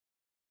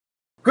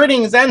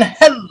Greetings and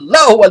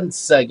hello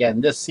once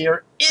again. This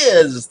here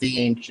is the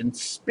ancient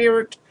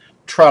spirit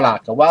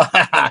Tralaka. Well,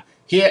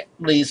 he at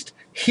least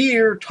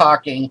here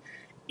talking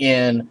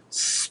in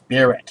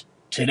spirit.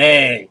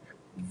 Today,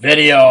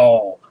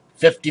 video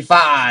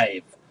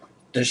 55.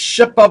 The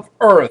ship of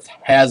Earth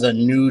has a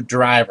new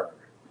driver.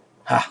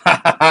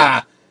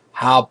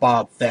 How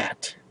about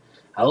that?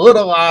 A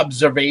little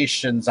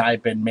observations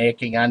I've been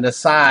making on the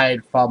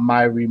side from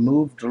my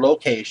removed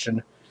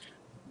location,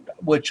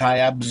 which I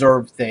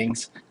observed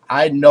things.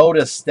 I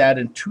noticed that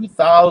in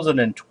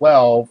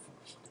 2012,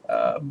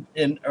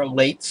 in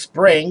late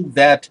spring,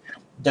 that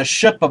the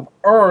ship of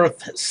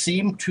Earth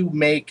seemed to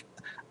make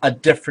a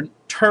different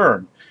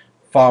turn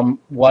from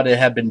what it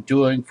had been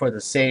doing for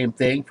the same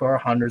thing for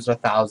hundreds of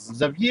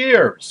thousands of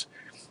years.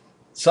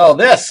 So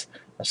this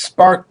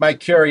sparked my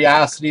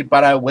curiosity,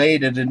 but I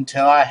waited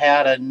until I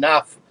had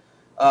enough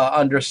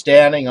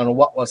understanding on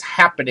what was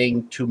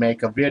happening to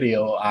make a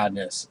video on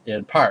this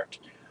in part.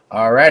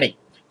 Alrighty,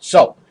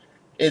 so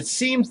it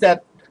seems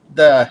that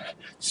the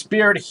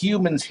spirit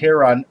humans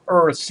here on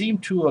Earth seem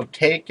to have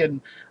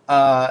taken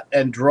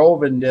and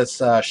driven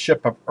this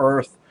ship of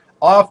Earth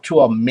off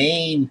to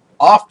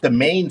off the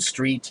main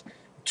street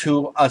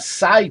to a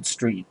side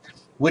street,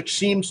 which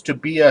seems to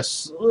be a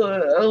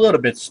little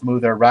bit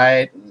smoother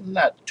ride.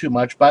 Not too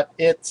much, but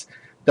it's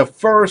the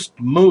first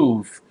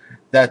move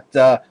that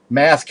the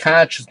mass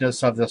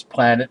consciousness of this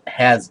planet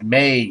has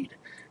made.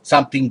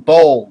 Something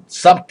bold,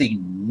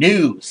 something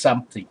new,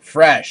 something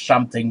fresh,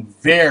 something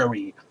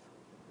very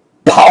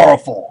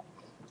powerful.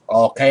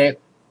 Okay?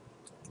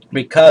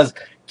 Because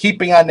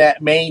keeping on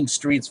that main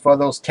streets for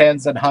those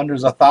tens and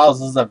hundreds of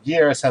thousands of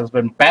years has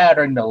been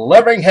battering the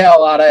living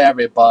hell out of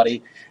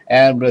everybody,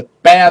 and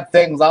with bad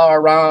things all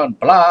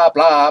around, blah,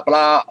 blah,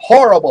 blah,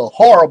 horrible,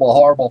 horrible,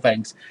 horrible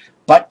things.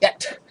 But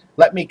yet,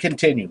 let me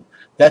continue.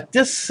 That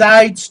this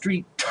side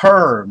street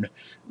turn,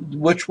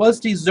 which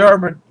was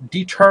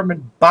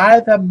determined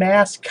by the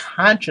mass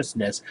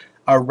consciousness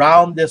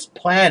around this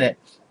planet,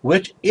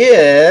 which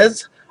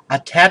is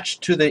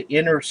attached to the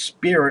inner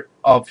spirit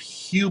of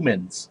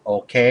humans,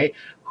 okay,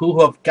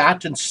 who have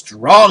gotten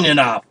strong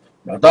enough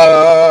now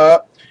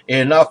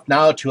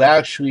to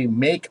actually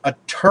make a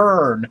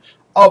turn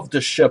of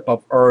the ship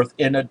of Earth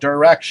in a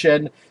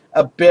direction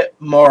a bit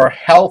more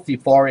healthy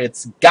for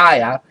its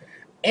Gaia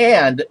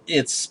and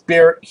its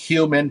spirit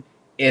human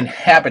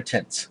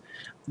inhabitants.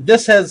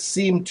 This has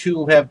seemed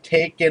to have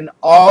taken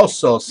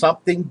also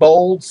something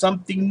bold,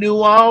 something new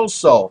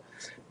also,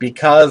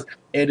 because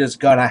it is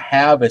going to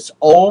have its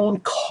own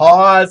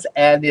cause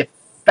and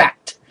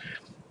effect,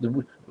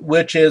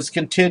 which is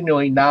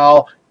continuing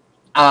now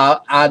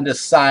on the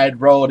side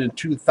road in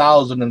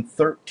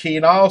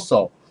 2013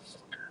 also.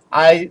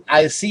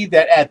 I see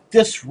that at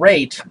this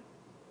rate,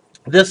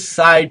 this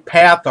side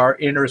path, our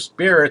inner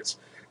spirits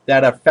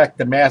that affect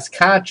the mass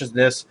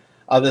consciousness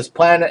of this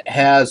planet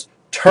has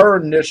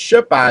turned this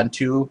ship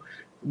onto,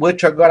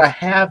 which are going to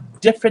have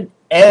different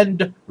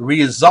end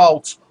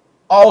results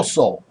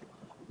also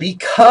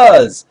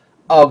because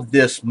of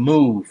this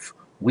move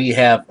we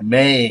have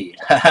made.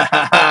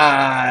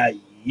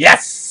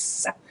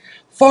 Yes!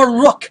 For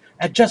look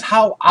at just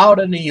how out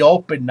in the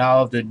open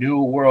now the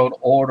New World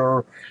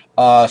Order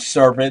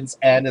servants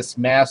and its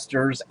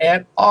masters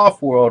and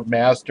off-world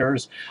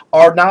masters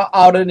are now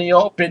out in the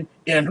open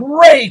in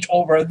rage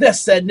over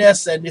this, and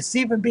it's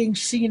even being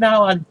seen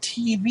now on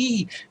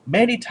TV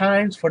many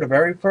times for the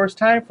very first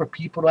time for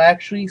people to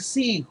actually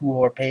see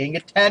who are paying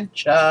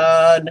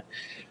attention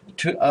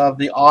to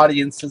the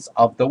audiences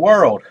of the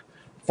world.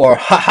 For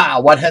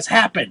what has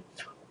happened?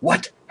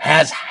 What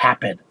has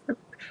happened?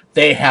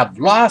 They have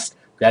lost,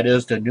 that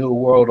is the New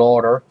World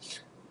Order,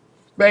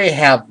 they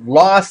have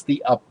lost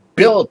the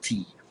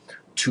ability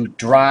to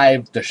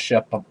drive the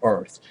ship of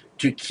Earth,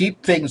 to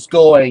keep things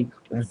going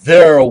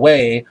their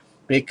way,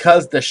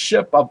 because the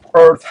ship of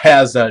Earth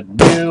has a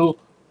new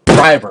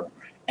driver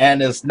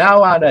and is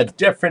now on a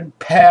different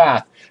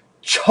path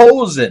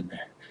chosen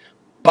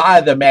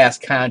by the mass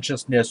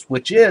consciousness,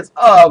 which is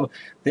of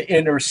the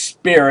inner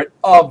spirit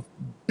of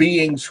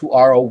beings who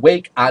are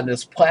awake on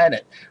this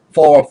planet,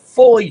 for a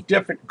fully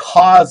different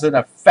cause and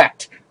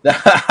effect.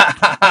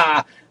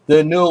 The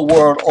New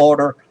World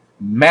Order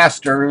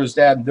masters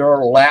and their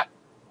lap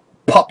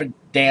puppet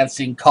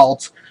dancing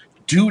cults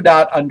do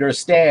not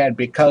understand,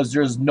 because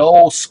there's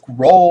no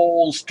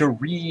scrolls to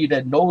read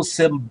and no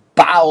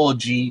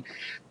symbology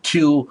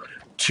to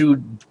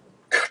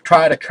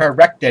try to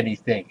correct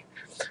anything.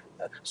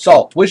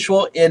 So, which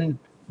will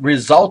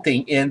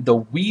resulting in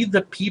we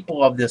the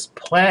people of this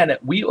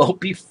planet, we will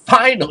be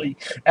finally,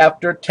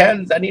 after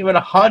tens and even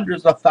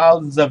hundreds of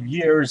thousands of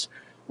years,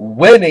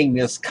 winning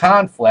this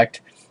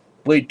conflict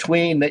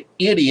between the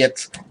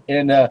idiots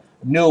in the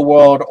New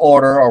World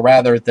Order, or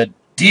rather the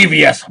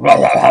devious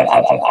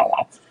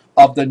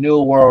of the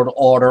New World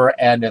Order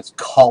and its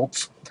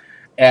cults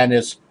and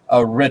its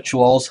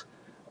rituals.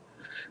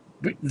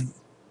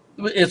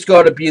 It's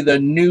going to be the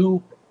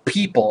new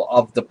people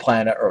of the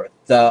planet Earth,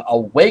 the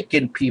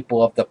awakened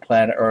people of the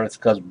planet Earth,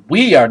 because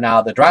we are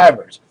now the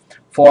drivers.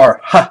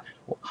 For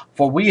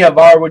For we have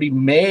already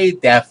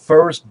made that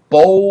first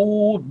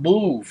bold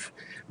move.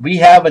 We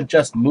haven't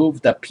just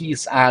moved a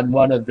piece on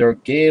one of their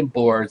game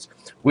boards.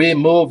 We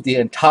moved the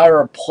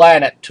entire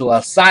planet to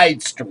a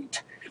side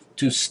street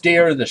to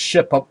steer the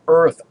ship of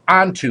Earth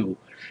onto.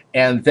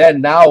 And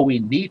then now we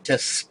need to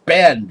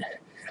spend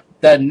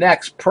the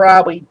next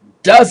probably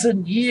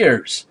dozen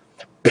years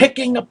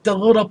picking up the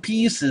little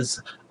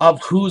pieces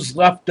of who's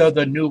left of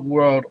the New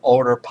World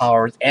Order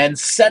powers and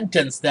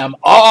sentence them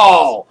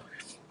all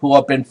who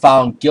have been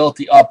found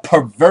guilty of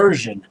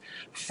perversion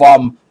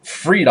from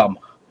freedom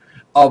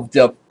of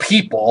the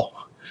people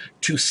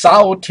to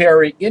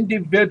solitary,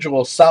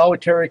 individual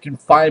solitary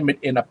confinement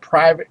in a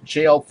private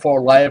jail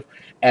for life,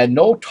 and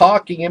no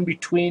talking in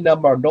between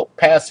them or no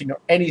passing or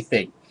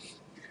anything.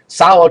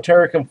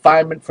 Solitary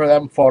confinement for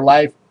them for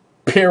life,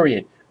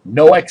 period.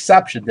 No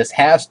exception. This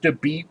has to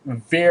be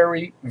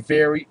very,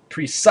 very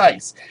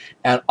precise.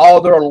 And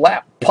all their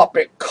lap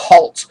puppet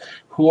cults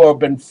who have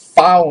been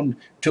found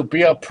to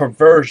be a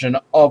perversion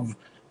of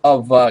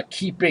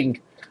keeping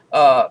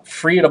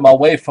freedom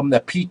away from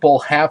the people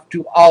have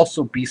to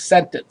also be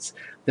sentenced.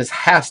 This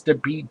has to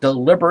be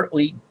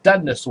deliberately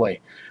done this way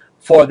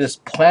for this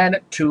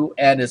planet to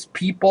and its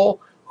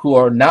people who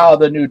are now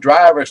the new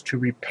drivers to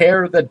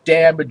repair the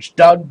damage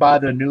done by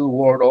the New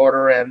World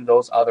Order and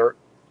those other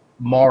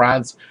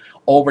morons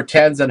over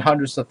tens and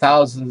hundreds of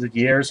thousands of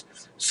years.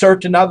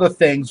 Certain other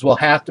things will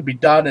have to be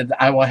done, and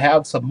I will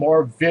have some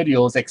more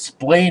videos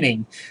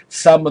explaining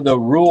some of the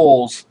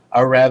rules,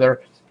 or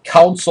rather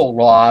council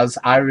laws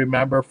I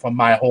remember from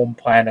my home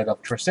planet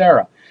of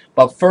Tralaka.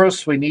 But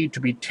first we need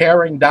to be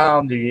tearing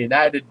down the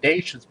United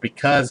Nations,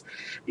 because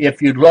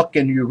if you look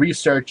and you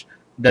research,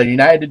 the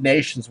United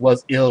Nations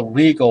was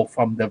illegal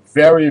from the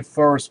very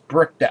first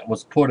brick that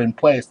was put in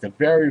place, the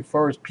very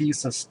first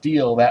piece of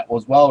steel that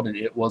was welded.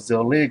 It was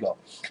illegal.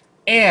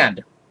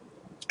 And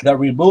the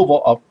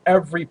removal of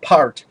every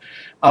part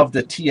of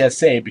the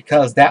TSA,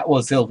 because that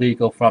was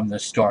illegal from the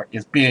start,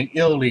 is being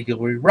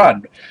illegally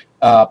run,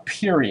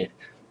 period.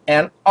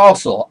 And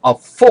also a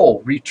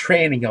full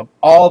retraining of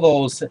all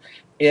those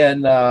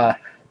in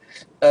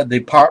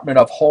Department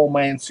of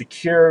Homeland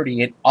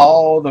Security and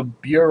all the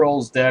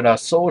bureaus that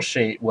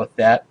associate with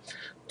that,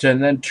 to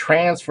then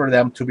transfer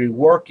them to be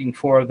working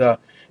for the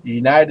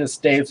United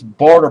States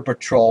Border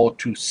Patrol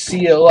to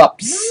seal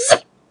up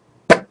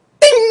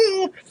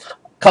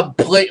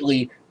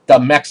completely the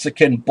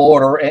Mexican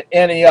border and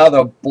any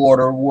other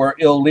border where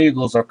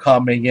illegals are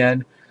coming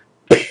in,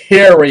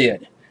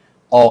 period.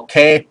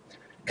 Okay?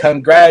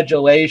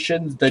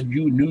 Congratulations, the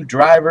new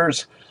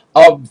drivers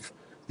of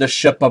the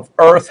ship of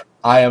Earth.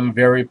 I am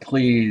very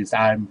pleased.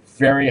 I'm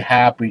very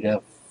happy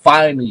to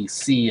finally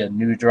see a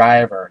new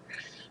driver.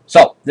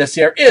 So, this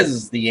here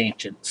is the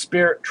Ancient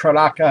Spirit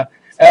Tralaka.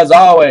 As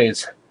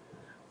always,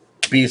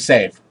 be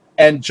safe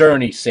and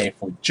journey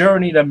safely.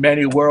 Journey to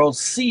many worlds,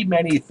 see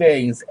many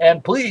things,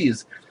 and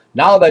please,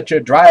 now that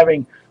you're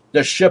driving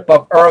the ship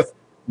of Earth,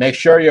 make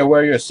sure you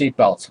wear your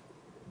seatbelts.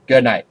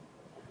 Good night.